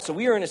So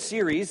we are in a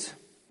series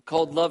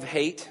called Love,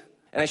 Hate,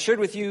 and I shared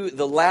with you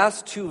the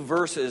last two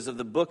verses of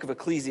the book of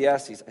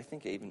Ecclesiastes. I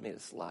think I even made a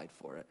slide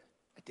for it.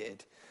 I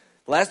did.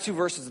 The last two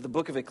verses of the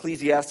book of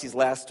Ecclesiastes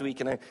last week,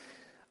 and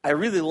I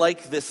really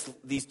like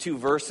these two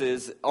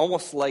verses,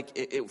 almost like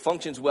it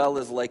functions well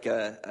as like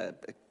a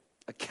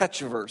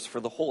catch verse for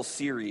the whole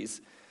series.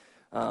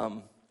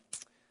 The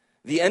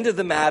end of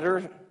the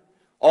matter,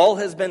 all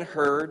has been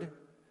heard,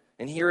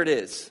 and here it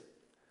is.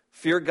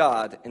 Fear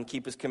God and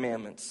keep his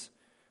commandments,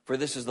 for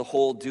this is the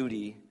whole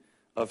duty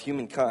of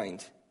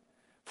humankind.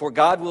 For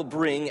God will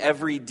bring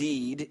every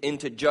deed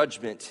into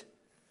judgment,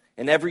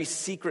 and every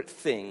secret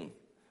thing,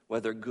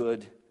 whether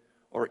good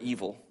or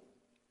evil.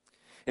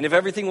 And if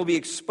everything will be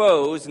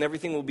exposed, and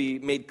everything will be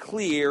made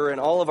clear,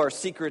 and all of our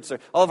secrets, or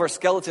all of our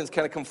skeletons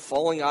kind of come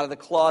falling out of the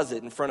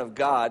closet in front of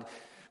God,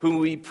 whom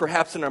we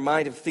perhaps in our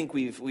mind think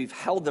we've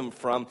held them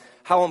from,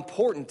 how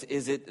important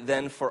is it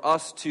then for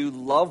us to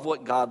love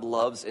what God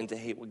loves and to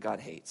hate what God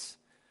hates?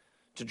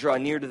 To draw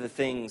near to the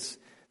things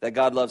that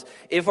God loves.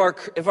 If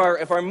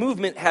our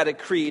movement had a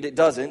creed, it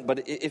doesn't,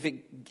 but if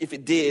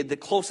it did, the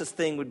closest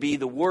thing would be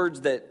the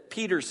words that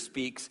Peter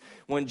speaks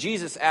when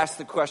Jesus asks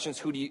the question,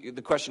 who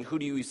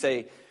do you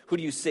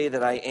say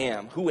that I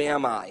am? Who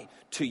am I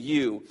to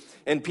you?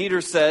 And Peter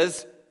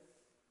says,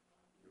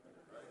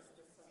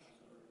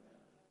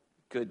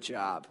 good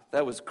job.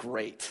 That was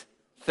great.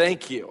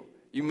 Thank you.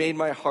 You made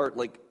my heart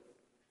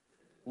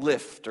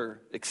lift or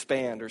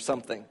expand or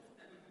something.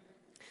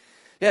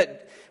 Yeah,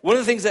 one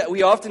of the things that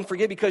we often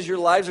forget because your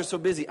lives are so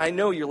busy, I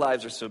know your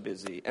lives are so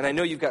busy, and I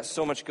know you've got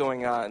so much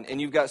going on,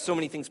 and you've got so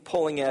many things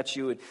pulling at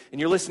you, and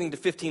you're listening to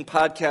 15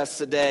 podcasts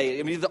a day.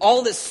 I mean,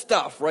 all this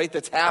stuff, right,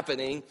 that's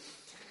happening.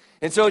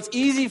 And so it's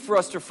easy for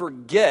us to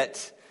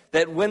forget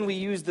that when we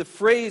use the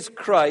phrase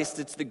Christ,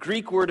 it's the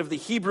Greek word of the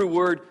Hebrew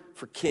word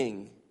for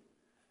king.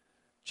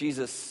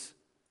 Jesus,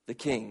 the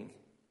King.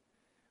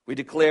 We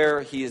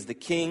declare he is the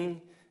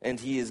King, and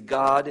he is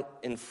God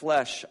in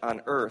flesh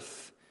on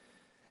earth.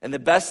 And the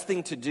best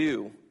thing to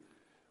do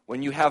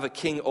when you have a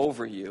king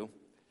over you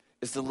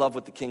is to love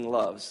what the king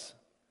loves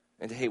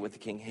and to hate what the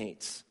king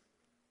hates.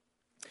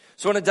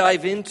 So I want to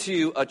dive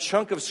into a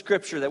chunk of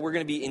scripture that we're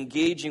going to be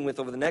engaging with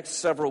over the next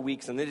several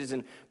weeks, and it is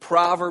in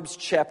Proverbs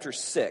chapter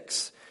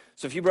 6.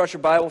 So if you brought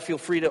your Bible, feel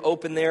free to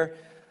open there.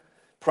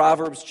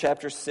 Proverbs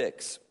chapter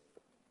 6.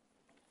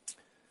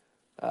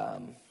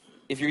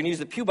 If you're going to use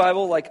the Pew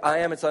Bible like I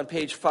am, it's on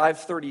page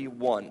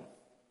 531.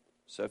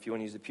 So if you want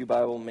to use the Pew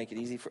Bible, make it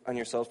easy on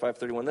yourselves,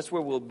 531. That's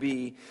where we'll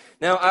be.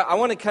 Now, I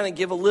want to kind of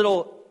give a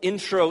little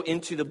intro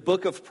into the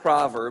book of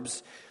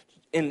Proverbs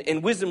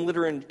and wisdom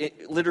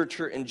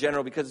literature in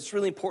general, because it's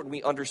really important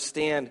we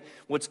understand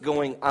what's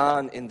going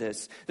on in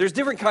this. There's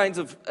different kinds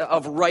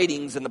of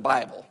writings in the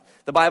Bible.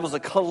 The Bible's a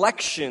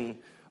collection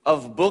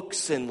of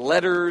books and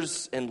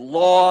letters and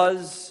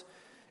laws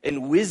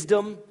and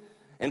wisdom.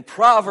 And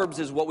Proverbs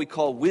is what we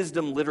call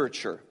wisdom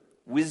literature.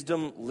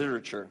 Wisdom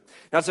literature.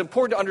 Now, it's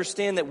important to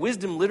understand that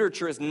wisdom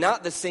literature is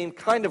not the same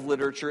kind of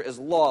literature as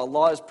law.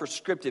 Law is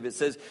prescriptive. It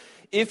says,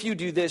 if you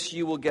do this,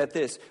 you will get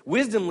this.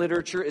 Wisdom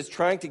literature is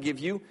trying to give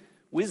you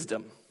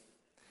wisdom.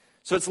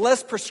 So it's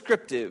less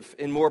prescriptive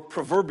and more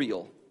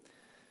proverbial.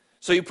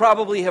 So you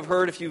probably have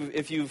heard,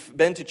 if you've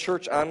been to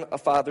church on a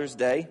Father's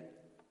Day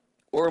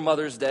or a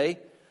Mother's Day,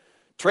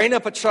 train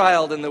up a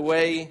child in the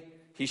way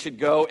he should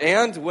go,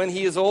 and when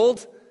he is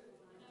old...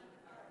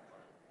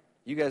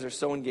 You guys are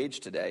so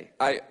engaged today.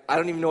 I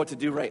don't even know what to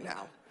do right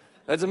now.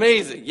 That's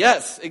amazing.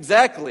 Yes,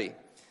 exactly.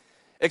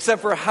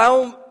 Except for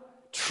how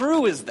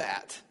true is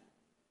that?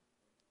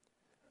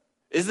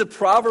 Is the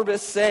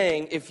proverbist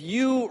saying, if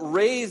you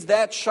raise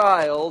that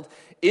child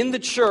in the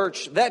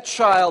church, that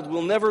child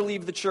will never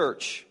leave the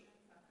church?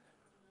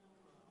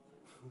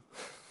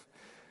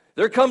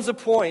 There comes a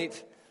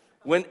point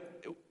when...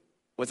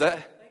 What's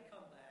that?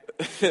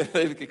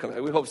 They come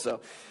back. We hope so.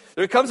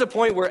 There comes a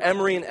point where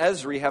Emery and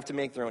Esri have to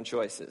make their own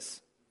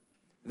choices.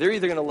 They're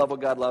either going to love what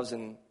God loves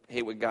and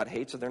hate what God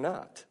hates, or they're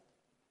not.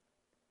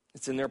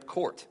 It's in their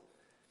court.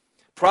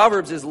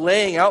 Proverbs is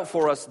laying out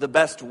for us the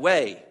best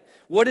way.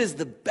 What is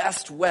the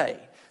best way?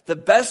 The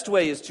best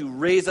way is to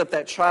raise up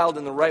that child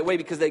in the right way,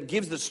 because that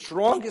gives the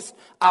strongest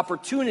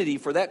opportunity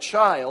for that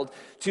child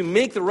to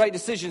make the right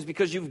decisions,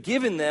 because you've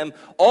given them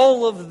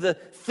all of the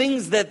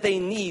things that they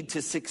need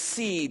to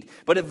succeed.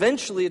 But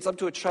eventually it's up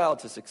to a child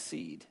to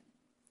succeed.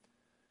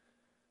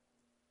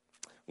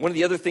 One of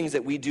the other things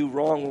that we do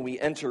wrong when we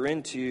enter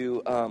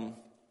into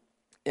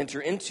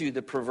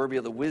the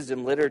proverbial, the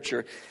wisdom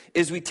literature,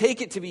 is we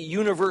take it to be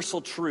universal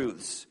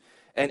truths.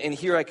 And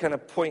here I kind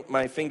of point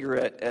my finger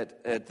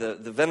at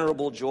the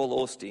venerable Joel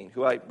Osteen,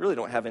 who I really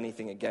don't have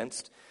anything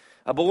against.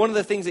 But one of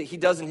the things that he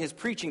does in his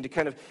preaching to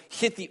kind of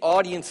hit the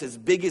audience as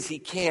big as he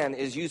can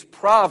is use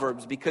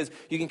Proverbs, because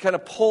you can kind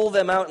of pull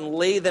them out and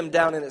lay them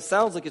down, and it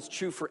sounds like it's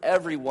true for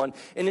everyone.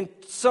 And in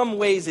some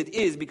ways it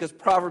is, because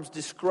Proverbs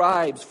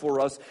describes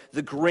for us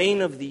the grain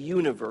of the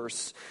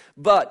universe.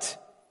 But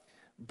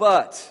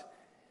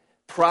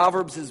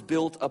Proverbs is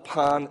built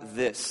upon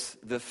this: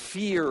 the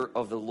fear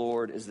of the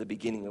Lord is the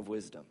beginning of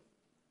wisdom.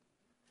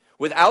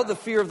 Without the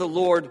fear of the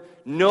Lord,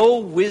 no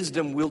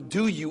wisdom will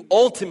do you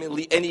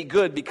ultimately any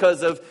good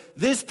because of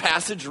this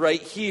passage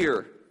right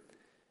here.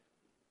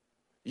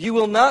 You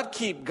will not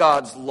keep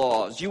God's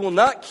laws. You will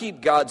not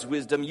keep God's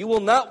wisdom. You will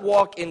not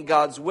walk in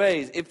God's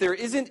ways. If there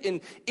isn't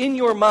in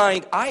your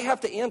mind, I have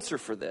to answer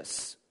for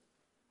this.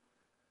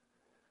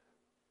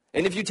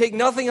 And if you take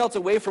nothing else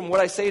away from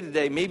what I say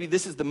today, maybe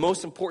this is the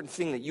most important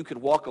thing that you could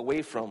walk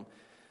away from.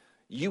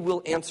 You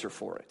will answer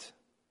for it.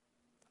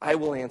 I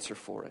will answer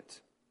for it.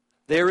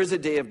 There is a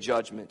day of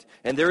judgment.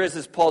 And there is,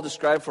 as Paul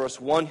described for us,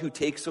 one who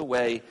takes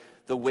away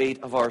the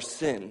weight of our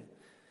sin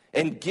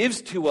and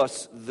gives to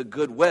us the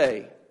good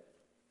way.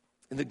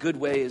 And the good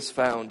way is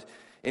found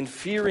in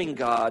fearing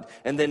God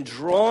and then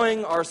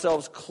drawing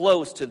ourselves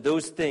close to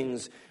those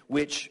things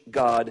which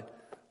God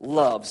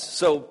loves.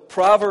 So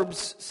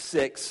Proverbs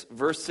 6,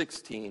 verse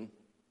 16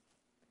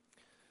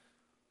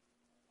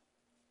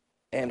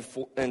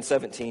 and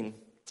 17.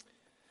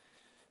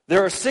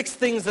 There are 6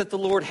 things that the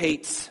Lord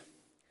hates,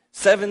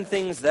 7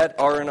 things that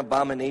are an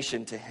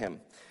abomination to him.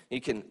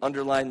 You can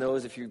underline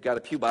those. If you've got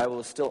a pew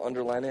Bible, still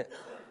underline it.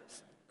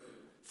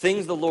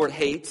 Things the Lord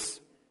hates,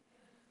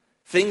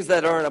 things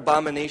that are an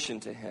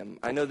abomination to him.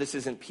 I know this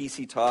isn't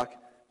PC talk,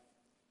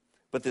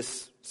 but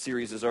this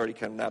series has already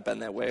kind of not been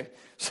that way.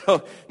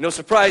 So no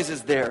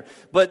surprises there.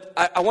 But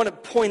I want to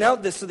point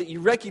out this so that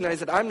you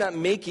recognize that I'm not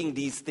making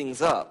these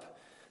things up.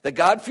 That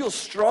God feels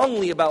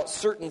strongly about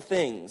certain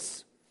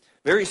things.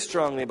 Very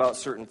strongly about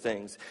certain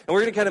things. And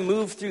we're going to kind of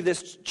move through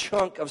this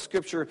chunk of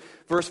Scripture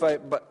verse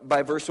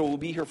by verse, so we'll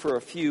be here for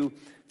a few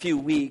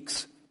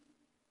weeks.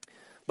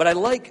 But I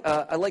like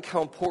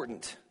how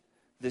important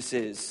this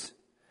is.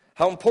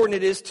 How important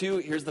it is to,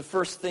 here's the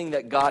first thing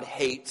that God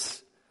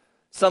hates.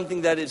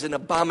 Something that is an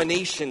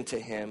abomination to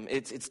him.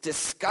 It's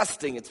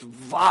disgusting. It's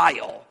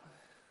vile.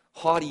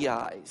 Haughty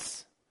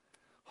eyes.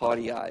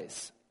 Haughty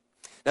eyes.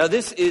 Now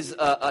this is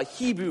a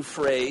Hebrew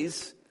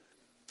phrase.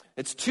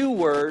 It's 2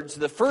 words.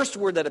 The first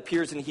word that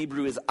appears in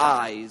Hebrew is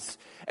eyes.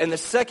 And the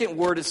second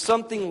word is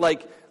something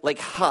like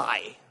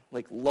high,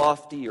 like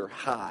lofty or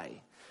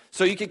high.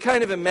 So you can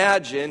kind of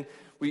imagine,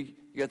 you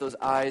got those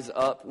eyes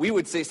up. We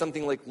would say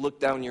something like look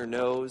down your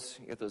nose.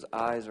 You got those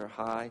eyes are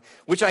high,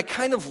 which I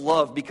kind of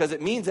love because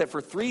it means that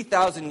for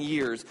 3,000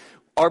 years,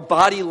 our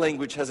body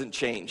language hasn't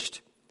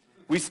changed.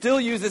 We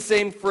still use the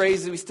same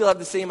phrases. We still have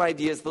the same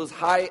ideas. Those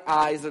high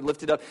eyes are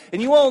lifted up.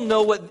 And you all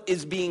know what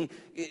is being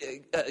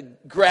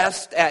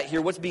grasped at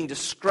here, what's being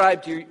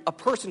described here. A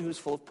person who's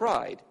full of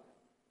pride.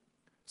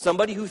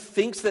 Somebody who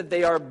thinks that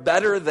they are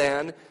better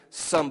than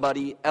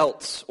somebody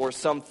else or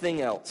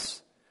something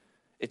else.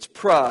 It's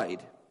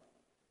pride.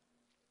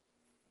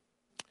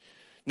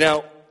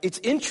 Now, it's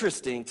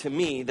interesting to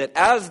me that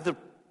as the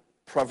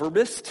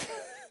proverbist,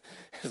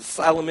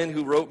 Solomon,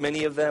 who wrote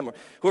many of them, or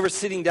whoever's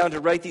sitting down to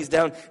write these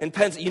down, and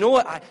pens, you know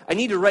what, I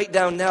need to write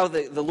down now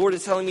that the Lord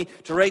is telling me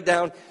to write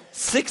down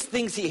 6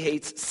 things he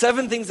hates,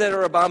 7 things that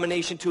are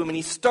abomination to him, and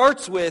he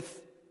starts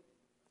with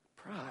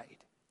pride.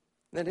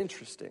 Isn't that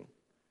interesting?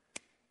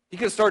 He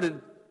could have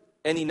started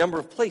any number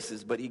of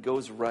places, but he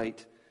goes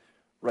right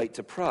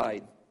to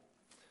pride.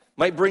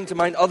 Might bring to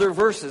mind other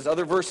verses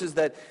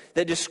that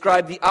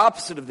describe the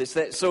opposite of this.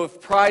 So if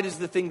pride is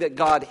the thing that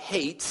God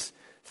hates,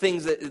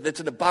 things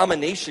that's an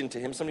abomination to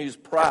him, somebody who's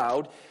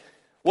proud,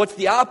 what's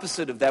the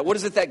opposite of that? What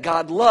is it that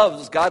God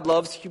loves? God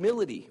loves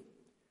humility.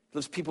 He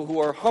loves people who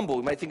are humble.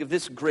 We might think of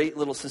this great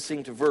little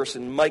succinct verse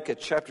in Micah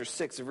chapter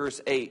 6,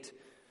 verse 8.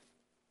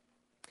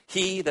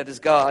 He, that is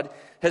God,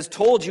 has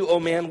told you, O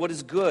man, what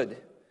is good.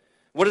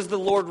 What does the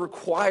Lord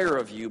require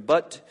of you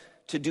but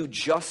to do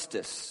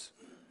justice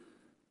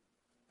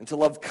and to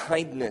love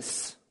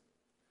kindness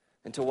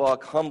and to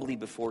walk humbly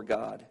before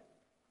God?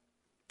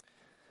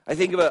 I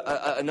think of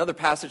another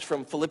passage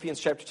from Philippians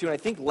chapter 2, and I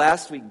think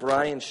last week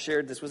Brian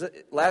shared this. Was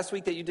it last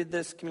week that you did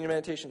this communion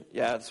meditation?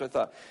 Yeah, that's what I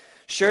thought.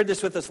 Shared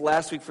this with us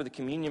last week for the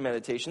communion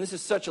meditation. This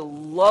is such a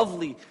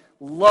lovely,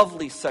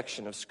 lovely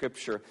section of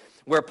Scripture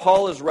where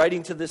Paul is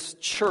writing to this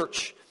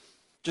church,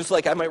 just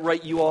like I might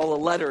write you all a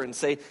letter and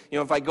say,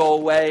 if I go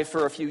away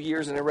for a few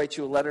years and I write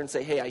you a letter and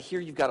say, hey, I hear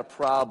you've got a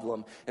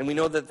problem. And we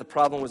know that the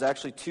problem was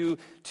actually two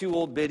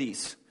old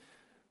biddies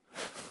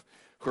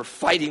who are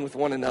fighting with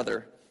one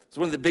another. It's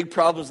one of the big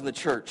problems in the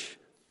church.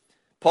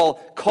 Paul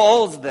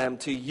calls them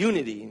to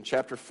unity in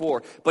chapter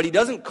 4, but he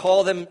doesn't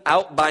call them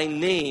out by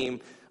name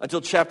until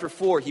chapter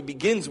 4. He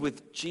begins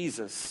with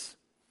Jesus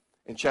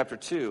in chapter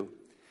 2.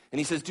 And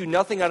he says, do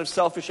nothing out of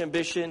selfish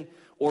ambition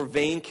or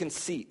vain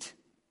conceit.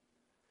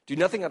 Do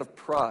nothing out of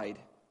pride,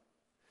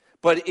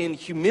 but in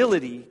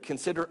humility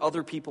consider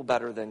other people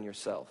better than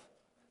yourself,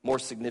 more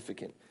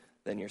significant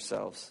than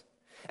yourselves.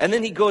 And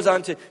then he goes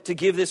on to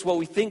give this what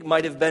we think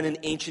might have been an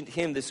ancient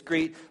hymn, this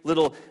great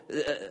little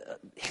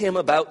hymn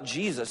about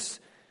Jesus,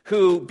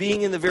 who,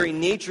 being in the very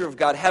nature of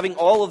God, having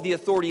all of the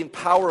authority and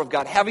power of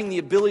God, having the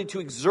ability to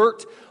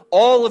exert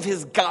all of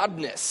his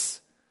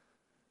godness,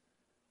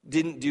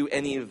 didn't do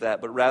any of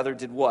that, but rather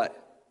did what?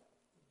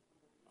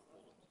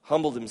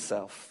 Humbled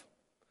himself,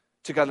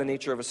 took on the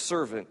nature of a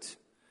servant,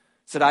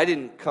 said, I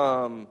didn't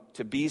come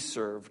to be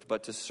served,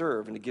 but to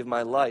serve and to give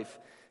my life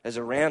as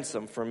a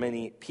ransom for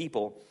many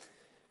people.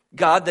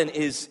 God then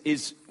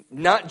is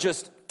not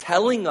just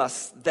telling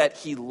us that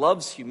he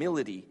loves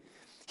humility.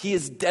 He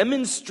is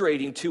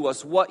demonstrating to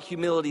us what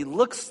humility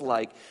looks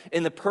like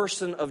in the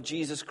person of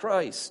Jesus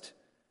Christ.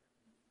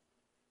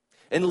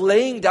 And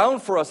laying down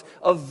for us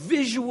a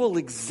visual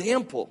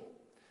example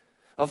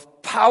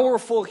of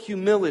powerful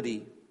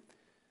humility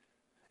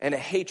and a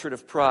hatred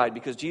of pride,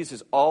 because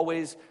Jesus is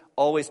always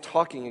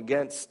talking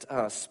against,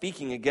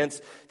 speaking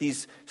against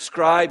these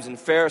scribes and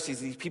Pharisees,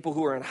 these people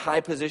who are in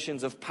high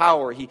positions of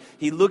power.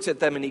 He looks at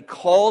them and he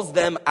calls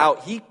them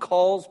out. He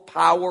calls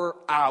power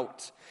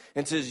out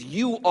and says,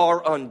 you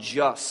are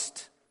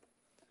unjust.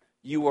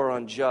 You are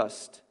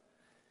unjust.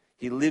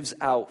 He lives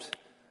out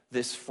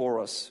this for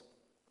us.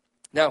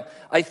 Now,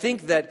 I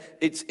think that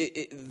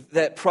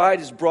that pride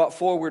is brought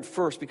forward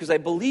first because I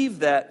believe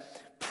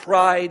that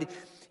pride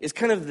is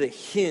kind of the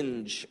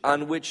hinge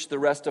on which the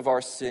rest of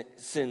our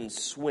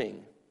sins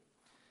swing.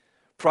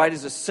 Pride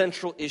is a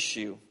central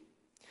issue.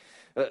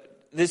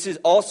 This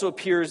also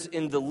appears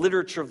in the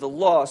literature of the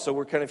law, so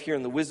we're kind of here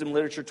in the wisdom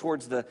literature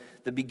towards the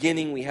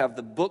beginning. We have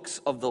the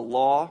books of the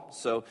law.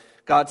 So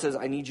God says,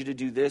 I need you to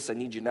do this, I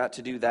need you not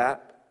to do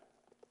that.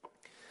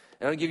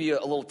 And I'll give you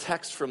a little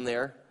text from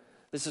there.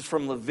 This is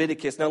from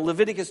Leviticus. Now,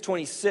 Leviticus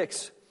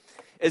 26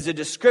 is a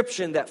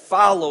description that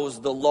follows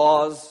the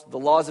laws. The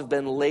laws have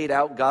been laid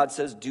out. God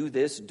says, do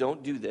this,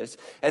 don't do this.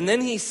 And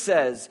then he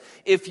says,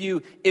 if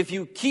you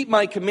keep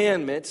my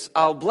commandments,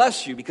 I'll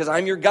bless you because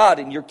I'm your God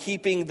and you're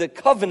keeping the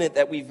covenant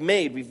that we've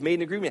made. We've made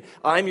an agreement.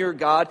 I'm your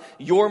God.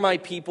 You're my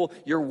people.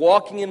 You're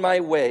walking in my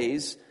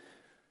ways.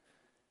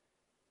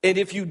 And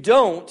if you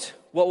don't,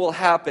 what will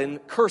happen?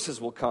 Curses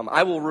will come.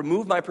 I will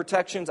remove my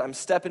protections. I'm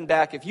stepping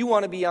back. If you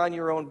want to be on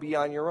your own, be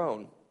on your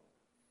own.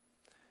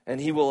 And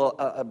he will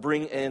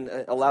bring and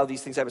allow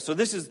these things to happen. So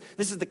this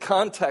is the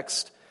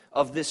context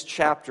of this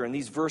chapter and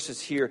these verses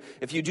here.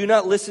 If you do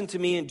not listen to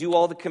me and do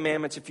all the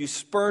commandments, if you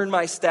spurn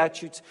my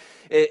statutes,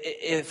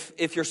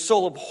 if your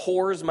soul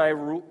abhors my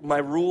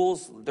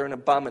rules, they're an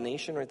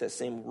abomination, right? That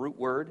same root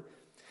word.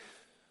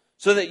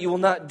 So that you will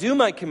not do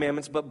my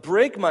commandments, but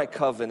break my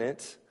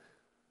covenant.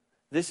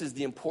 This is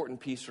the important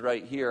piece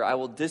right here. I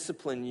will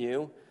discipline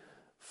you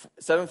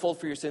sevenfold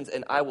for your sins,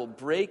 and I will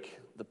break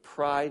the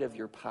pride of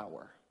your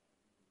power.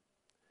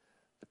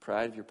 The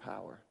pride of your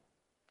power.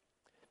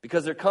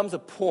 Because there comes a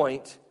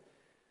point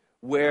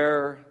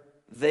where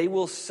they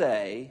will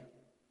say,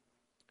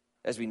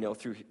 as we know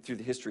through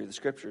the history of the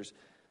scriptures,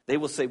 they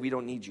will say, we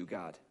don't need you,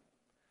 God.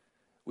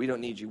 We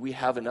don't need you. We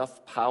have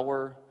enough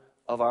power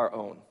of our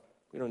own.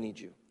 We don't need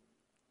you.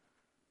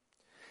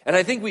 And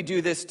I think we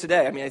do this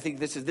today. I mean, I think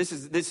this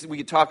is. We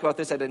could talk about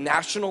this at a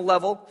national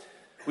level.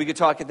 We could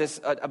talk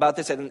about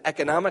this at an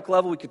economic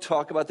level. We could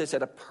talk about this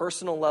at a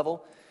personal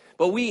level.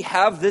 But we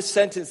have this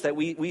sentence that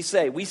we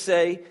say. We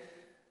say,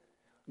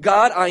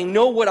 God, I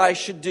know what I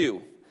should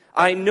do.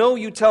 I know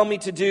you tell me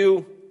to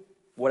do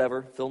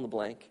whatever, fill in the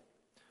blank.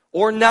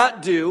 Or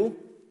not do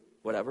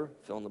whatever,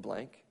 fill in the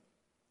blank.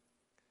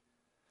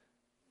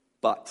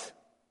 But.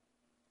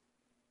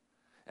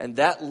 And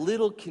that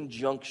little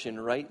conjunction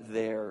right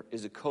there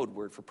is a code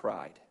word for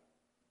pride.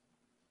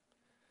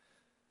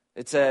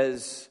 It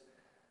says,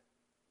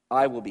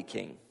 I will be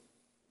king.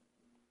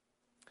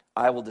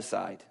 I will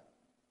decide.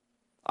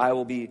 I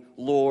will be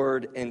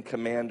Lord and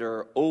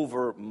commander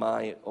over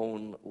my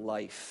own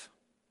life.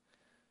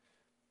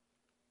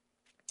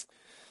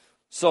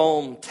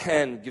 Psalm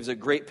 10 gives a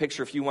great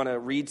picture if you want to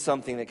read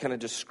something that kind of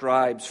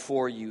describes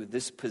for you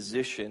this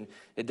position.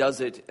 It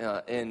does it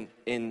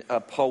in a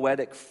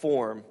poetic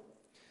form.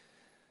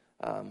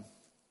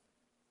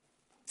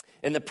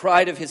 In the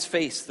pride of his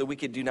face, the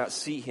wicked do not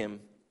seek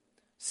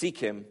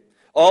him.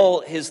 All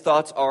his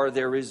thoughts are,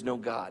 there is no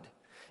God.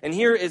 And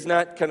here is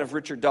not kind of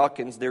Richard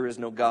Dawkins, there is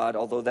no God,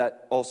 although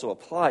that also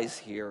applies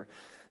here.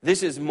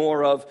 This is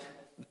more of,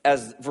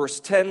 as verse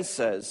 10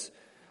 says,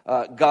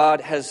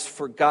 God has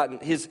forgotten.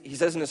 He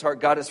says in his heart,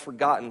 God has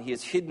forgotten. He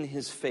has hidden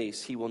his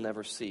face. He will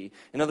never see.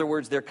 In other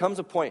words, there comes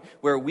a point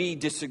where we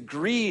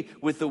disagree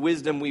with the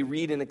wisdom we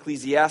read in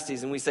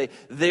Ecclesiastes, and we say,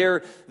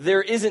 there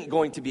isn't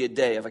going to be a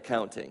day of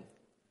accounting.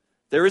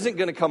 There isn't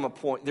going to come a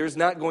point, there's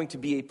not going to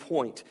be a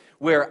point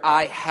where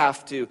I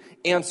have to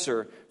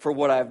answer for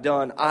what I've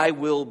done. I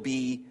will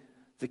be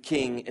the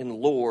king and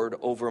Lord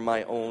over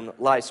my own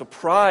life. So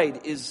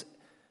pride is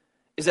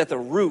at the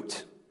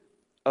root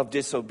of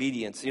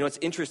disobedience. You know, it's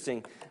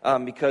interesting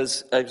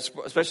because,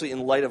 especially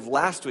in light of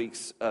last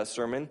week's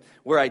sermon,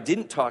 where I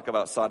didn't talk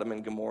about Sodom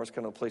and Gomorrah, it's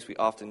kind of a place we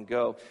often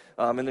go,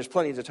 and there's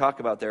plenty to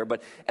talk about there.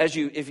 But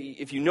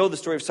if you know the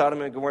story of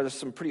Sodom and Gomorrah, there's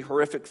some pretty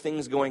horrific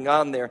things going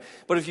on there.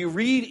 But if you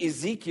read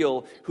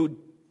Ezekiel,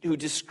 who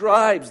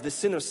describes the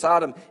sin of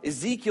Sodom,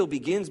 Ezekiel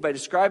begins by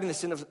describing the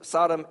sin of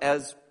Sodom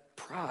as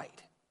pride.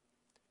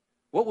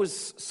 What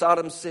was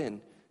Sodom's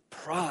sin?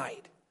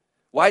 Pride.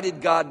 Why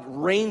did God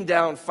rain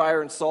down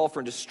fire and sulfur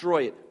and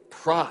destroy it?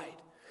 Pride.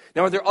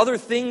 Now, are there other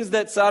things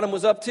that Sodom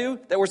was up to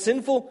that were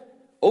sinful?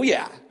 Oh,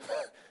 yeah.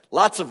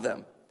 Lots of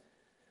them.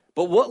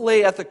 But what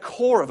lay at the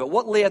core of it?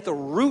 What lay at the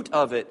root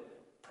of it?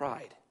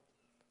 Pride.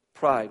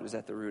 Pride was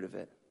at the root of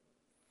it.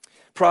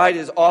 Pride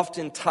is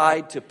often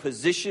tied to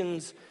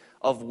positions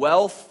of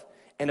wealth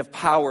and of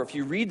power. If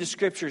you read the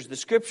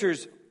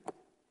scriptures,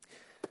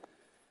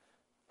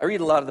 I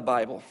read a lot of the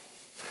Bible.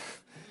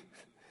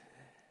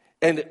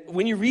 And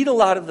when you read a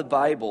lot of the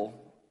Bible,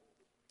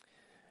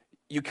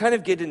 you kind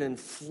of get an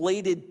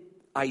inflated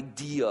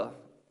idea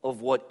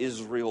of what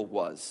Israel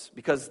was,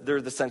 because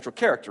they're the central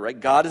character, right?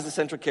 God is the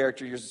central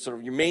character.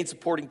 Your main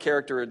supporting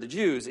character are the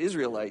Jews,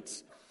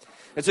 Israelites.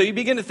 And so you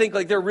begin to think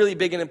like they're really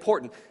big and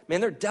important.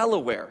 Man, they're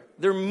Delaware.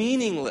 They're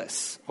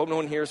meaningless. Hope no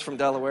one here is from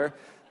Delaware.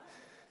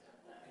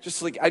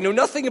 Just like, I know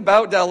nothing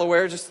about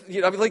Delaware. Just,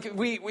 I mean, like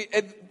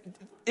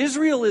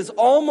Israel is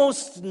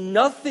almost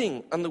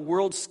nothing on the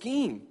world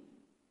scheme.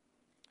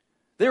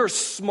 They are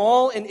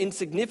small and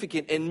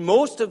insignificant, and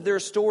most of their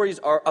stories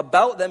are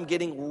about them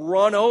getting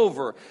run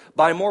over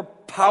by more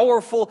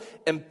powerful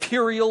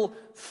imperial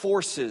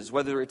forces,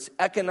 whether it's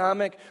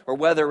economic or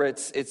whether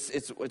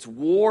it's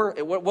war,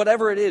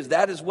 whatever it is.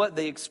 That is what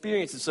they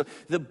experience. And so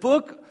the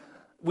book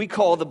we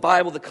call the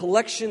Bible, the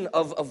collection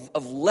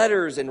of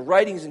letters and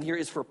writings in here,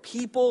 is for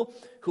people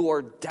who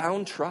are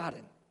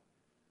downtrodden.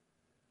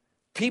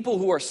 People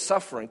who are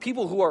suffering,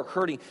 people who are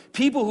hurting,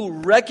 people who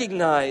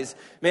recognize,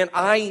 man,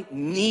 I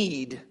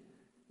need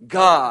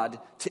God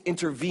to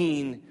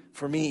intervene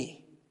for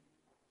me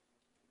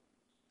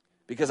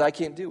because I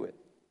can't do it.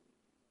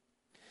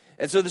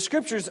 And so the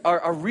scriptures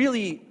are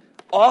really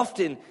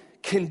often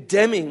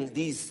condemning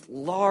these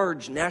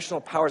large national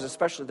powers,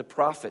 especially the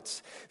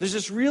prophets. There's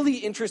this really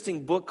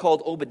interesting book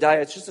called Obadiah.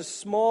 It's just a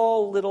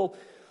small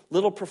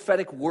little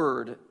prophetic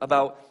word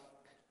about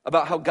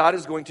how God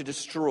is going to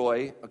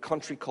destroy a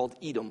country called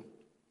Edom.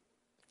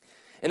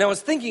 And I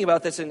was thinking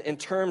about this in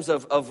terms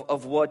of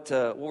what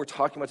we're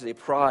talking about today,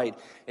 pride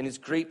and its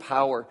great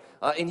power.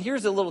 And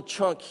here's a little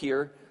chunk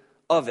here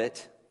of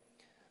it.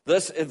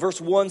 Verse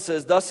 1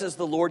 says, "Thus says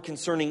the Lord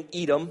concerning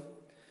Edom."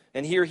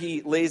 And here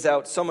he lays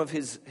out some of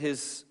his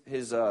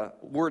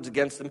words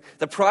against them.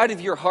 "The pride of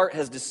your heart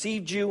has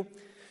deceived you,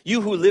 you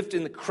who lived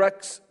in the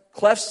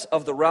clefts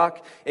of the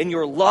rock, in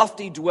your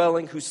lofty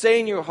dwelling, who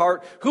say in your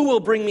heart, who will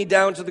bring me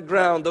down to the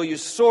ground? Though you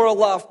soar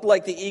aloft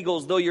like the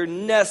eagles, though your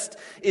nest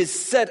is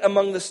set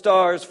among the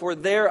stars, for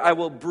there I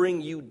will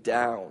bring you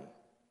down,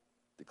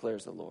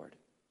 declares the Lord.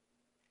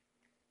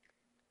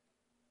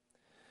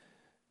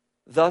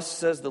 Thus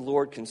says the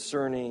Lord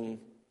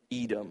concerning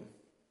Edom."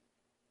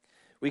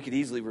 We could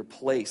easily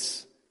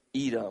replace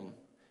Edom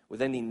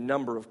with any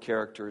number of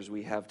characters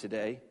we have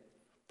today.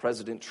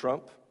 President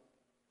Trump,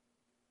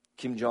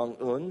 Kim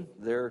Jong-un,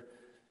 their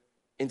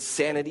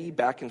insanity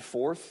back and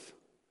forth.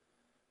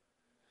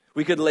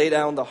 We could lay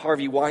down the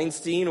Harvey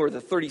Weinstein or the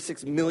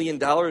 $36 million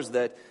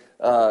that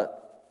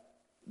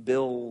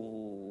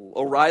Bill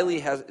O'Reilly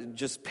has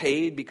just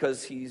paid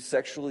because he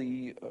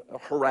sexually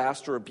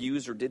harassed or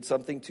abused or did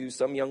something to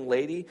some young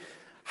lady.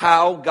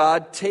 How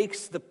God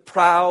takes the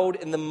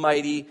proud and the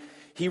mighty,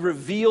 he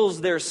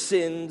reveals their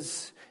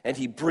sins, and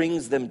he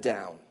brings them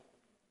down.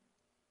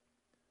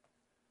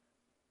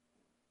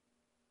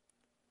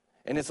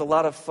 And it's a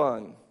lot of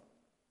fun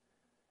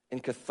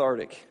and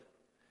cathartic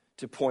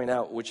to point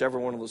out whichever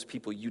one of those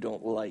people you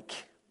don't like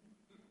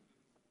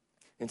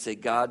and say,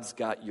 God's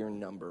got your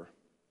number.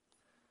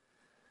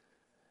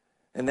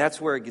 And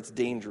that's where it gets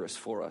dangerous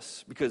for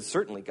us, because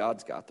certainly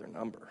God's got their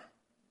number,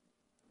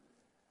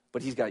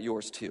 but he's got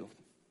yours too.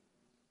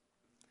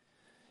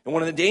 And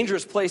one of the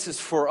dangerous places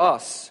for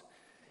us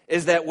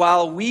is that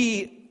while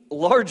we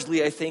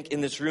largely, I think,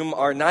 in this room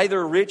are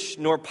neither rich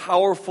nor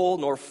powerful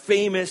nor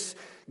famous,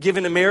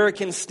 given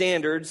American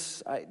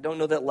standards, I don't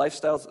know that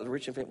lifestyles of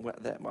rich and famous,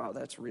 wow,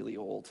 that's really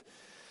old.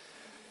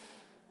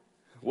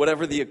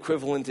 Whatever the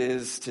equivalent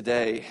is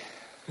today.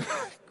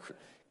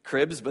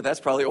 Cribs, but that's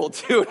probably old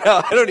too. Now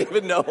I don't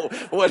even know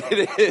what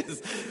it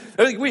is.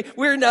 I mean,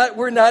 we're not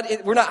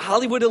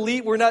Hollywood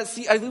elite. We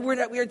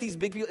aren't these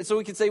big people. So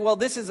we can say, well,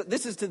 this is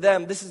to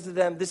them, this is to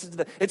them, this is to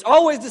them. It's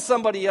always to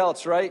somebody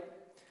else, right?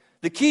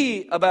 The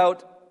key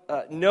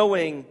about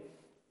knowing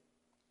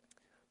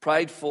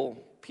prideful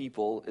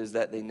people is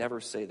that they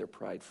never say they're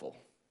prideful,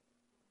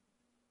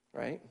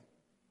 right?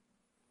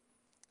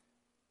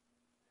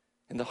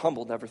 And the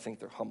humble never think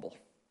they're humble.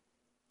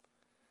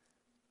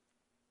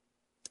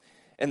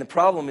 And the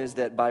problem is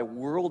that by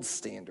world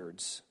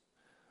standards,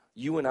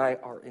 you and I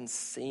are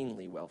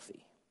insanely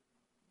wealthy,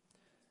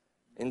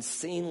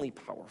 insanely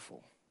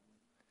powerful,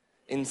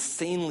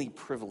 insanely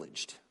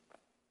privileged.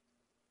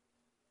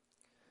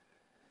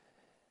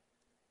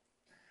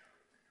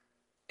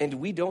 And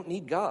we don't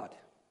need God.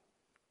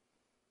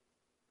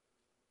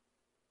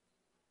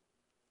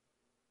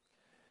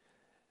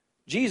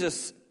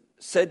 Jesus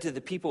said to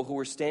the people who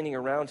were standing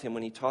around him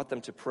when he taught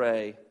them to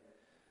pray,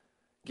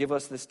 "Give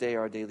us this day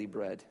our daily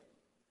bread."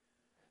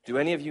 Do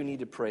any of you need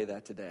to pray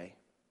that today?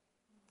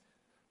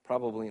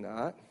 Probably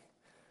not.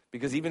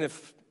 Because even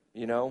if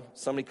You know,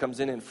 somebody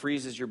comes in and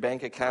freezes your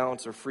bank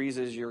accounts or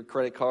freezes your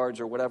credit cards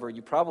or whatever,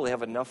 you probably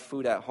have enough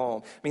food at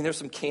home. I mean, there's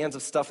some cans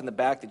of stuff in the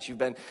back that you've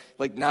been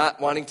like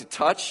not wanting to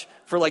touch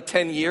for like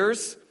 10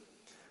 years.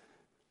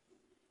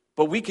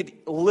 But we could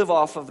live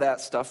off of that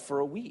stuff for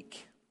a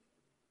week.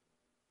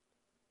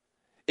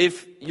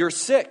 If you're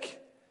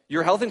sick,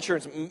 your health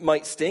insurance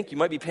might stink. You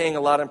might be paying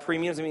a lot on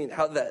premiums. I mean,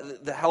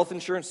 the health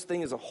insurance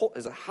thing is a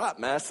hot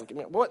mess. Like, I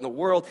mean, what in the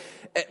world?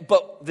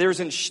 But there's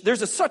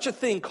such a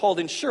thing called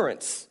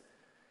insurance.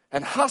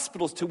 And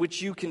hospitals to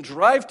which you can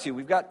drive to.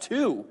 We've got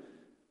 2.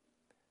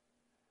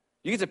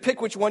 You get to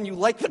pick which one you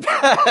like the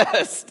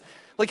best.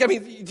 Like, I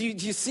mean, do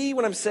you see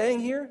what I'm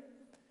saying here?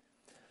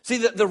 See,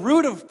 the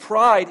root of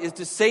pride is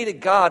to say to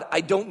God,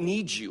 I don't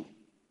need you.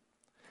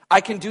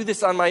 I can do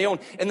this on my own.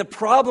 And the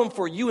problem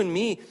for you and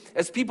me,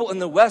 as people in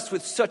the West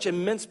with such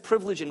immense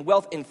privilege and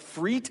wealth and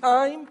free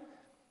time,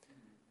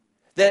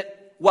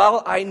 that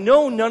while I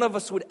know none of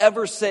us would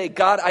ever say,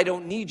 God, I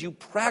don't need you,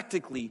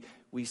 practically,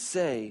 we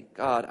say,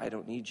 God, I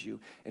don't need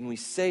you. And we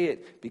say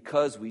it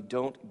because we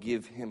don't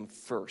give him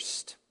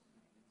first.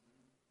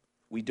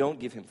 We don't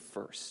give him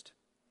first.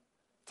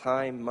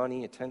 Time,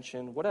 money,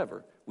 attention,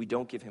 whatever. We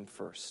don't give him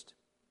first.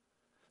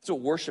 That's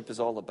what worship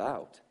is all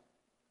about.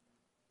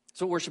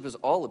 That's what worship is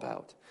all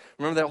about.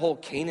 Remember that whole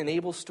Cain and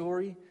Abel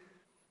story?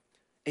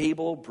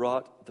 Abel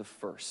brought the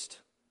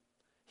first.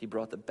 He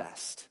brought the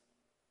best.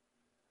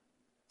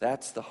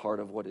 That's the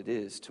heart of what it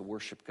is to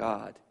worship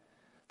God.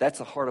 That's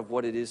the heart of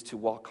what it is to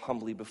walk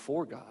humbly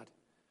before God.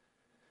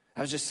 I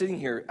was just sitting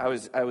here, I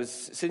was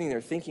sitting there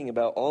thinking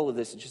about all of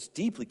this and just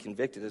deeply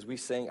convicted as we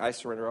sang I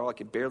Surrender All. I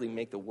could barely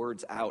make the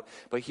words out.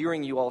 But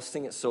hearing you all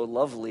sing it so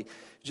lovely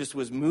just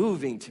was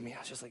moving to me. I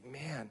was just like,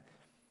 man,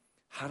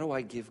 how do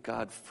I give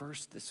God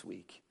first this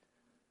week?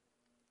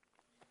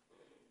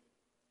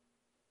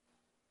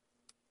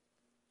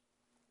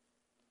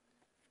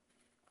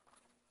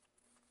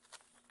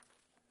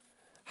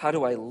 How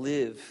do I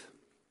live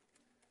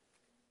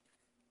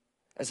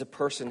as a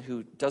person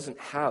who doesn't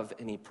have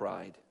any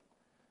pride,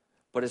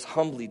 but is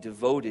humbly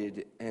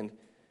devoted and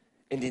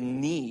in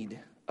need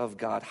of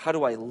God? How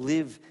do I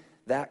live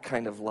that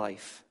kind of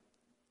life?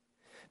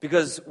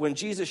 Because when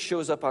Jesus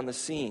shows up on the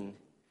scene,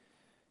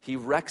 he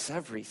wrecks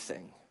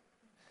everything.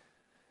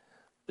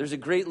 There's a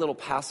great little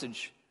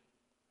passage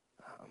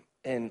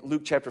in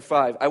Luke chapter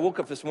 5. I woke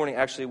up this morning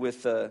actually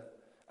with, and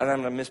I'm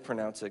going to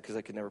mispronounce it because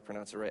I could never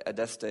pronounce it right,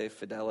 Adeste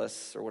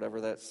Fidelis, or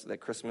whatever that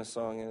Christmas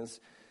song is.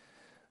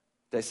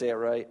 Did I say it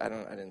right? I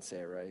didn't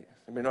say it right.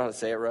 Anybody know how to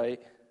say it right?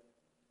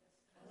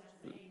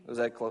 Was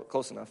that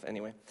close enough?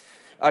 Anyway.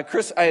 I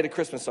had a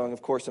Christmas song,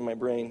 of course, in my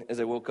brain as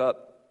I woke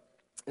up.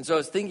 And so I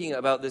was thinking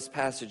about this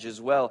passage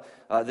as well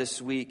this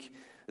week.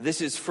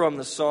 This is from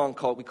the song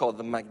we call it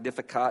the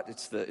Magnificat.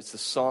 It's the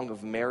Song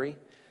of Mary,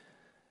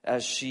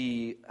 as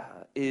she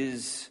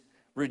is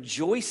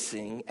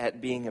rejoicing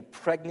at being a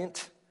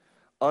pregnant,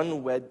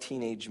 unwed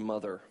teenage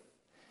mother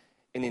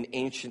in an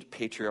ancient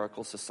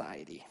patriarchal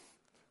society.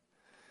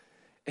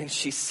 And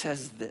she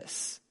says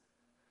this: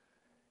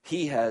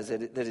 He has,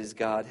 that is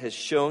God, has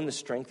shown the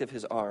strength of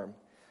his arm,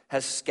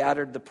 has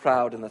scattered the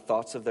proud in the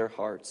thoughts of their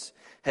hearts,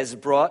 has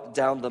brought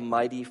down the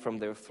mighty from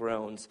their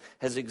thrones,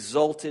 has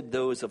exalted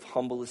those of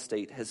humble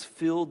estate, has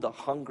filled the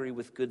hungry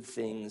with good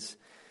things,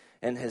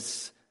 and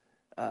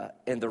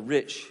the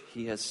rich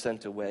he has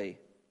sent away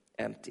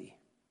empty.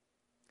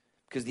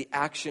 Because the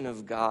action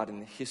of God in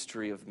the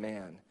history of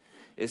man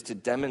is to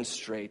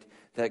demonstrate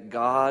that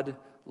God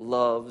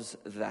loves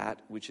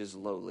that which is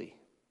lowly.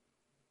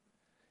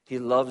 He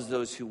loves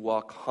those who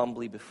walk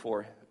humbly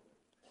before him.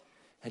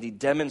 And he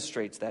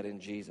demonstrates that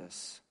in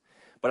Jesus.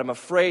 But I'm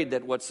afraid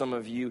that what some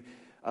of you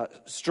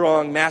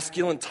strong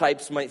masculine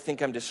types might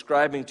think I'm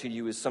describing to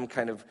you is some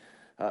kind of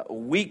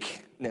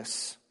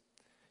weakness.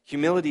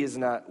 Humility is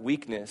not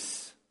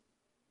weakness.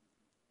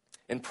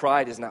 And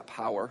pride is not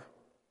power.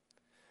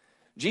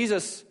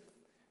 Jesus,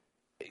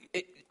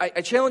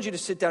 I challenge you to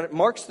sit down.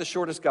 Mark's the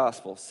shortest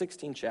gospel,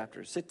 16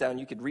 chapters. Sit down.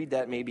 You could read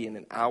that maybe in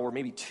an hour,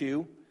 maybe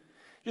 2.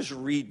 Just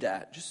read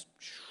that, just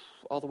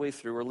all the way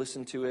through, or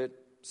listen to it,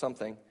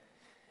 something.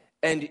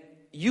 And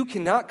you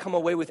cannot come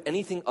away with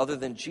anything other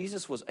than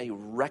Jesus was a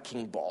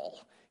wrecking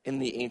ball in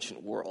the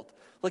ancient world.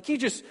 Like, he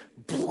just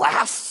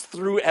blasts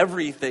through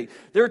everything.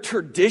 Their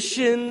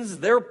traditions,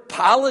 their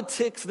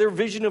politics, their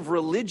vision of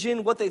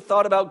religion, what they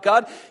thought about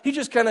God. He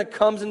just kind of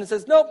comes in and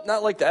says, nope,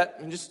 not like that,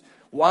 and just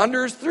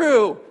wanders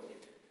through.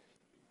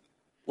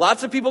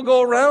 Lots of people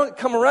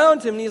come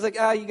around him, and he's like,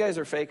 you guys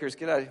are fakers,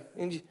 get out of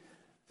here.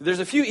 There's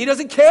a few, he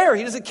doesn't care.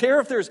 He doesn't care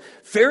if there's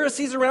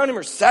Pharisees around him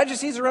or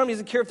Sadducees around him. He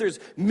doesn't care if there's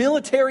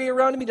military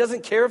around him. He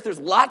doesn't care if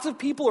there's lots of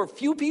people or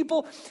few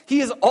people.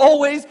 He is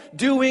always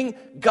doing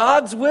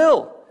God's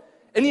will.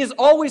 And he is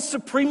always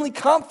supremely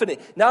confident,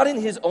 not in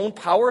his own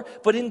power,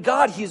 but in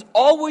God. He is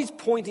always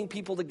pointing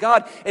people to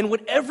God. And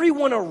what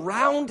everyone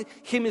around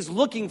him is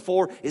looking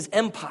for is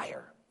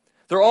empire.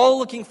 They're all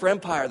looking for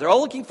empire. They're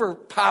all looking for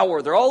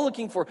power. They're all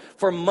looking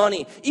for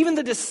money. Even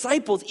the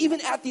disciples, even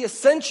at the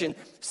ascension,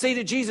 say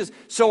to Jesus,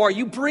 so are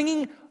you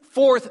bringing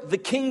forth the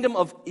kingdom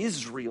of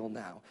Israel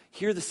now.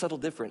 Hear the subtle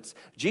difference.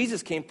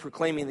 Jesus came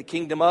proclaiming the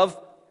kingdom of,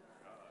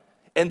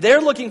 and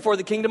they're looking for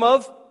the kingdom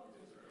of,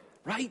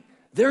 right?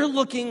 They're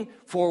looking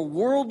for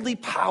worldly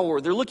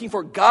power. They're looking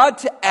for God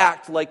to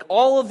act like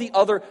all of the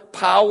other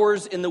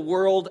powers in the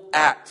world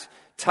act.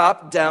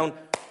 Top down,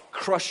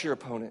 crush your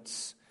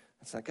opponents.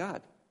 That's not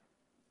God.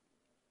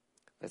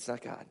 That's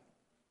not God.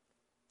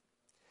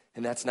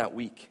 And that's not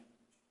weak.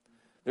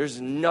 There's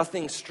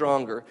nothing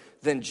stronger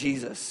than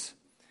Jesus,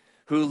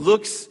 who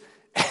looks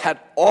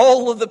at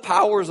all of the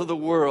powers of the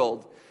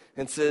world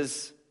and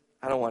says,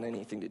 I don't want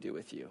anything to do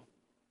with you.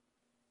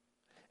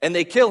 And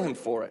they kill him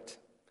for it.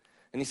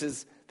 And he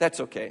says, that's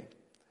okay.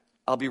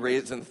 I'll be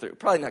raised in the third.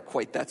 Probably not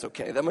quite that's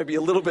okay. That might be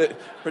a little bit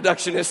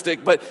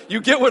reductionistic, but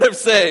you get what I'm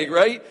saying,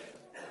 right?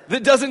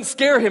 That doesn't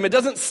scare him. It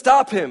doesn't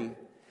stop him.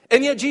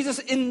 And yet Jesus,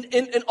 in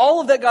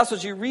all of that gospel,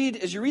 as you read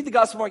the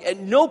Gospel of Mark, at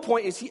no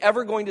point is he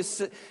ever going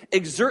to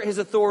exert his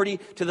authority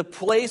to the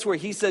place where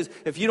he says,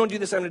 if you don't do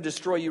this, I'm going to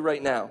destroy you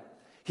right now.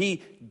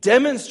 He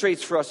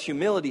demonstrates for us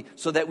humility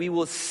so that we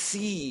will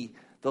see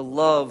the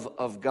love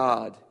of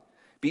God,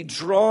 be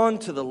drawn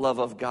to the love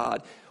of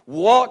God,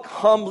 walk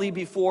humbly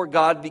before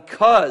God,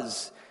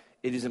 because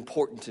it is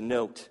important to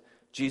note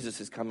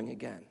Jesus is coming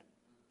again.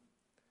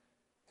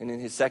 And in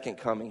his second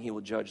coming, he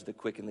will judge the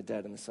quick and the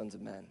dead and the sons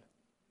of men.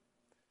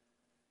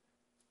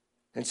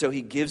 And so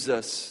he gives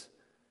us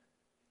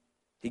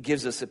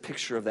a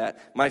picture of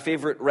that. My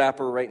favorite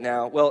rapper right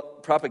now, well,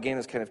 propaganda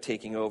is kind of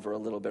taking over a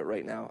little bit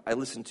right now. I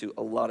listen to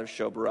a lot of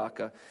Sho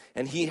Baraka,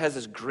 and he has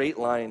this great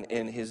line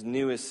in his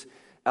newest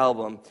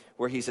album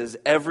where he says,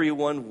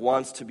 everyone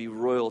wants to be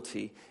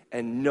royalty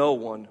and no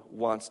one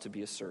wants to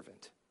be a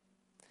servant.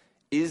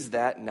 Is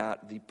that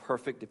not the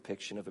perfect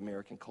depiction of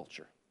American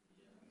culture?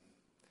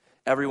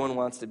 Everyone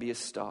wants to be a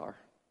star.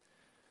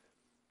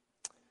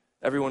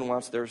 Everyone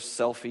wants their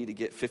selfie to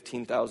get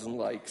 15,000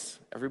 likes.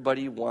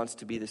 Everybody wants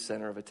to be the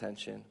center of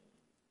attention.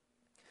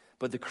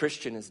 But the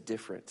Christian is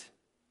different,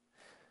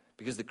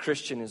 because the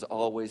Christian is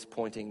always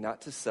pointing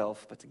not to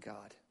self, but to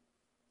God.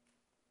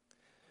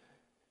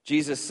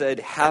 Jesus said,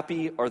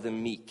 happy are the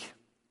meek.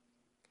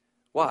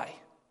 Why?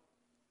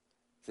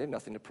 They have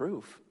nothing to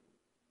prove.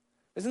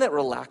 Isn't that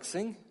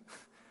relaxing?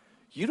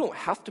 You don't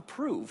have to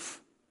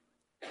prove.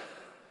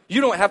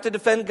 You don't have to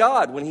defend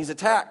God when he's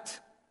attacked.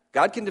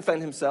 God can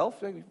defend himself.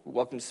 You're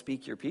welcome to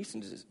speak your piece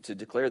and to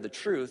declare the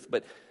truth,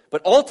 but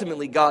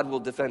ultimately God will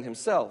defend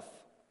himself.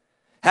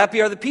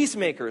 Happy are the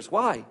peacemakers.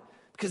 Why?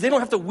 Because they don't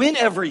have to win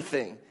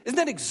everything. Isn't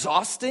that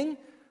exhausting?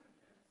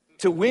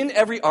 To win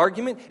every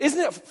argument? Isn't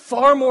it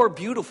far more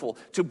beautiful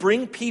to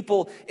bring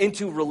people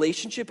into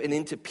relationship and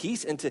into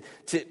peace and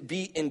to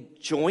be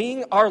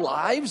enjoying our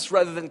lives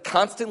rather than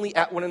constantly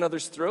at one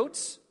another's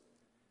throats?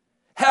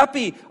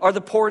 Happy are the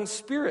poor in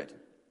spirit,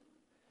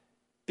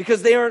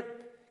 because they aren't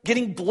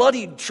getting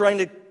bloodied trying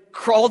to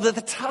crawl to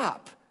the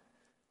top.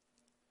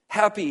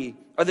 Happy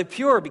are the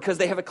pure, because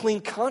they have a clean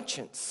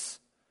conscience.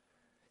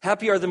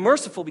 Happy are the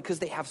merciful, because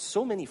they have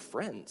so many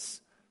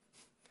friends.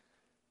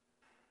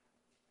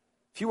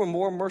 If you were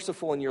more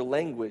merciful in your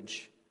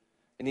language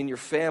and in your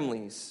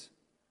families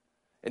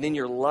and in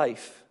your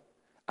life,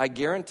 I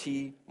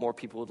guarantee more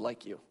people would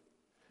like you.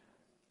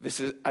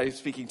 I'm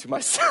speaking to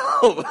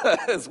myself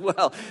as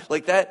well.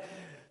 Like that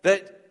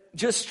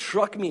just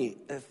struck me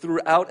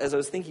throughout as I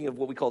was thinking of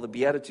what we call the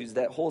Beatitudes,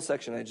 that whole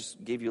section I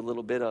just gave you a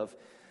little bit of,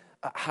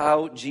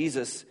 how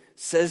Jesus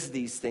says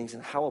these things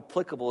and how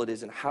applicable it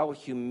is and how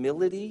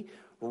humility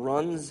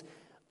runs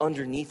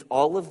underneath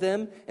all of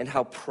them and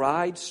how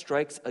pride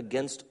strikes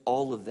against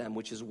all of them,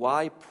 which is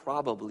why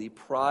probably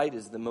pride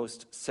is the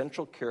most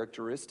central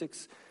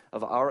characteristics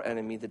of our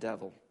enemy, the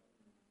devil.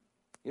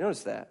 You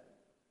notice that?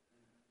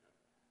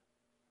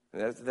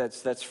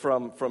 That's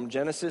from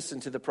Genesis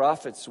into the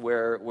prophets,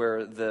 where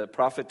the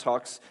prophet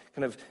talks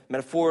kind of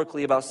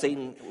metaphorically about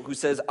Satan, who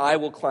says, I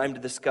will climb to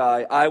the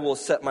sky, I will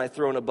set my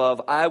throne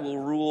above, I will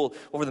rule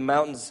over the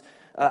mountains,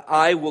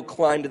 I will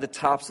climb to the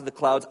tops of the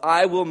clouds,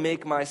 I will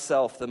make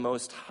myself the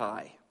most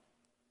high.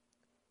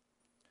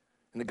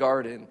 In the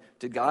garden,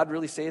 did God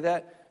really say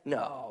that?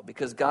 No,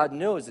 because God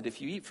knows that if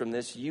you eat from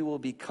this, you will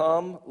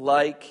become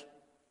like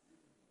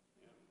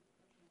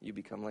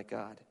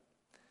God.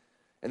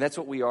 And that's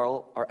what we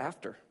all are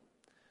after.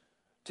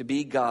 To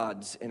be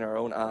gods in our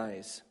own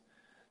eyes.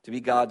 To be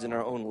gods in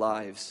our own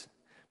lives.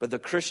 But the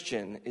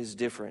Christian is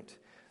different.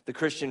 The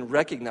Christian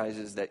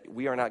recognizes that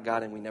we are not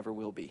God and we never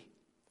will be.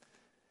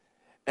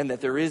 And that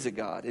there is a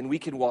God. And we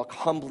can walk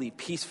humbly,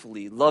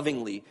 peacefully,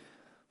 lovingly,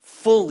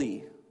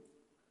 fully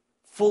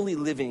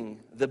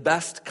living the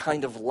best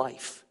kind of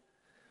life.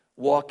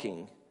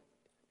 Walking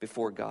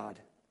before God.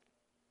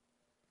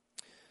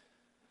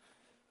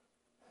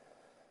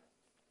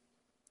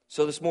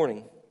 So this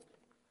morning,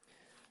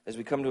 as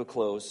we come to a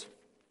close,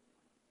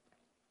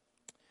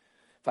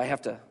 if I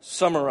have to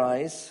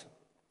summarize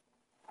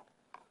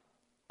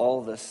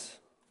all this,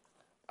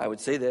 I would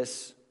say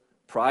this: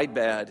 pride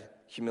bad,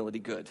 humility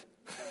good.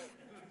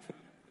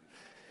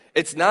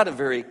 It's not a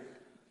very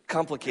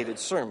complicated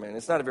sermon.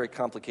 It's not a very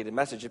complicated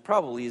message. It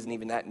probably isn't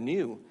even that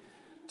new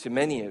to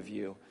many of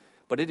you,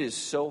 but it is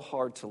so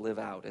hard to live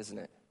out, isn't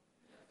it?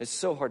 It's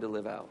so hard to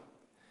live out.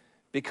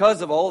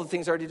 Because of all the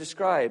things already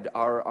described,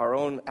 our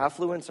own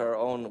affluence, our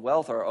own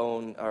wealth, our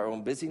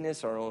own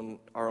busyness, our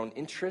own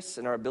interests,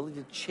 and our ability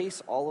to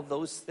chase all of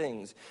those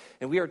things.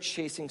 And we are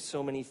chasing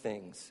so many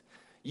things.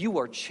 You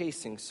are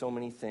chasing so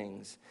many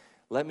things.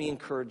 Let me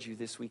encourage you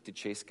this week to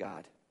chase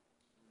God.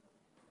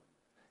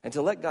 And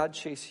to let God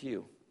chase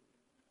you.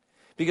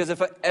 Because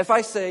if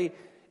I say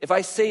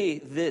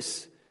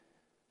this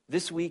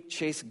week,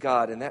 chase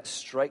God, and that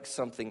strikes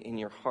something in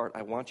your heart,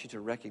 I want you to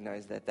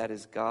recognize that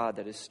is God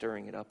that is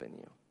stirring it up in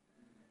you.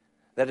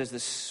 That is the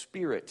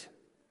Spirit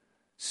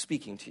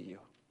speaking to you.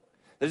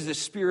 That is the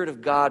Spirit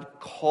of God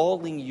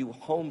calling you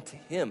home to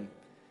Him.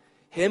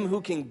 Him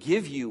who can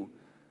give you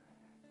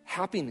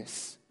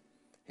happiness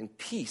and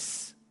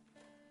peace.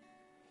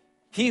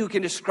 He who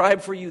can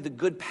describe for you the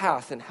good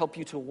path and help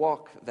you to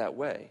walk that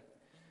way.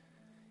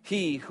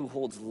 He who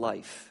holds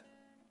life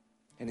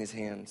in His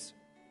hands.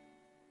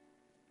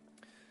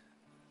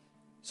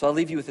 So I'll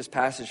leave you with this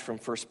passage from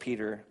 1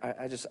 Peter.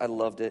 I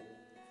loved it.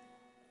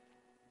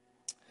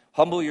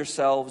 Humble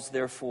yourselves,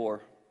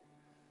 therefore,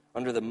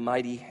 under the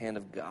mighty hand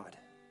of God,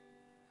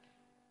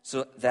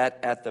 so that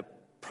at the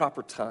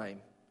proper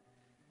time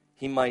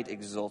He might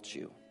exalt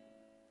you.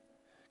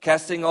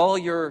 Casting all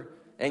your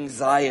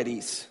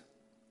anxieties.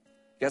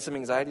 You got some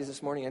anxieties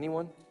this morning?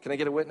 Anyone? Can I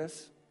get a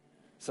witness?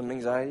 Some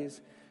anxieties?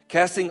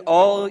 Casting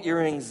all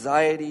your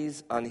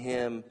anxieties on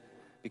Him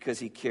because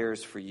He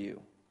cares for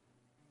you.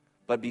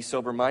 But be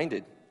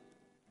sober-minded.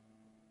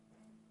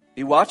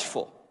 Be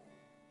watchful.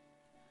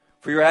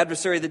 For your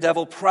adversary, the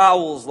devil,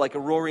 prowls like a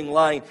roaring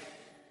lion,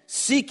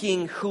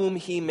 seeking whom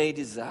he may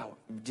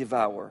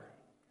devour.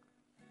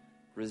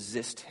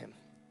 Resist him.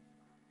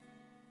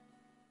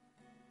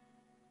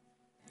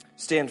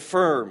 Stand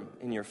firm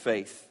in your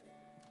faith,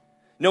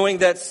 knowing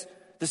that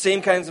the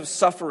same kinds of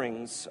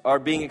sufferings are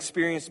being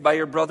experienced by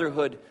your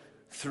brotherhood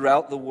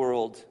throughout the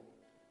world.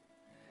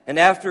 And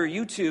after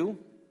you too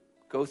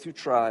go through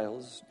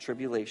trials,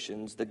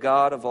 tribulations, the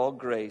God of all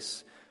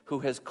grace, who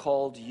has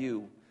called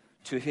you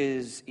to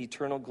His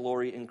eternal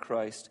glory in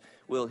Christ,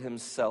 will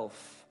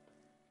Himself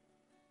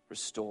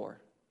restore,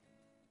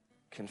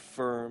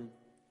 confirm,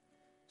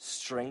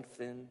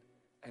 strengthen,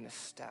 and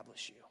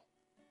establish you.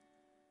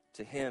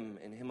 To Him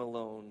and Him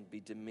alone be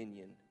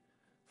dominion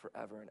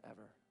forever and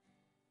ever.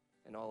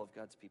 And all of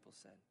God's people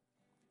said.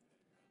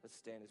 Let's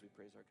stand as we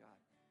praise our God.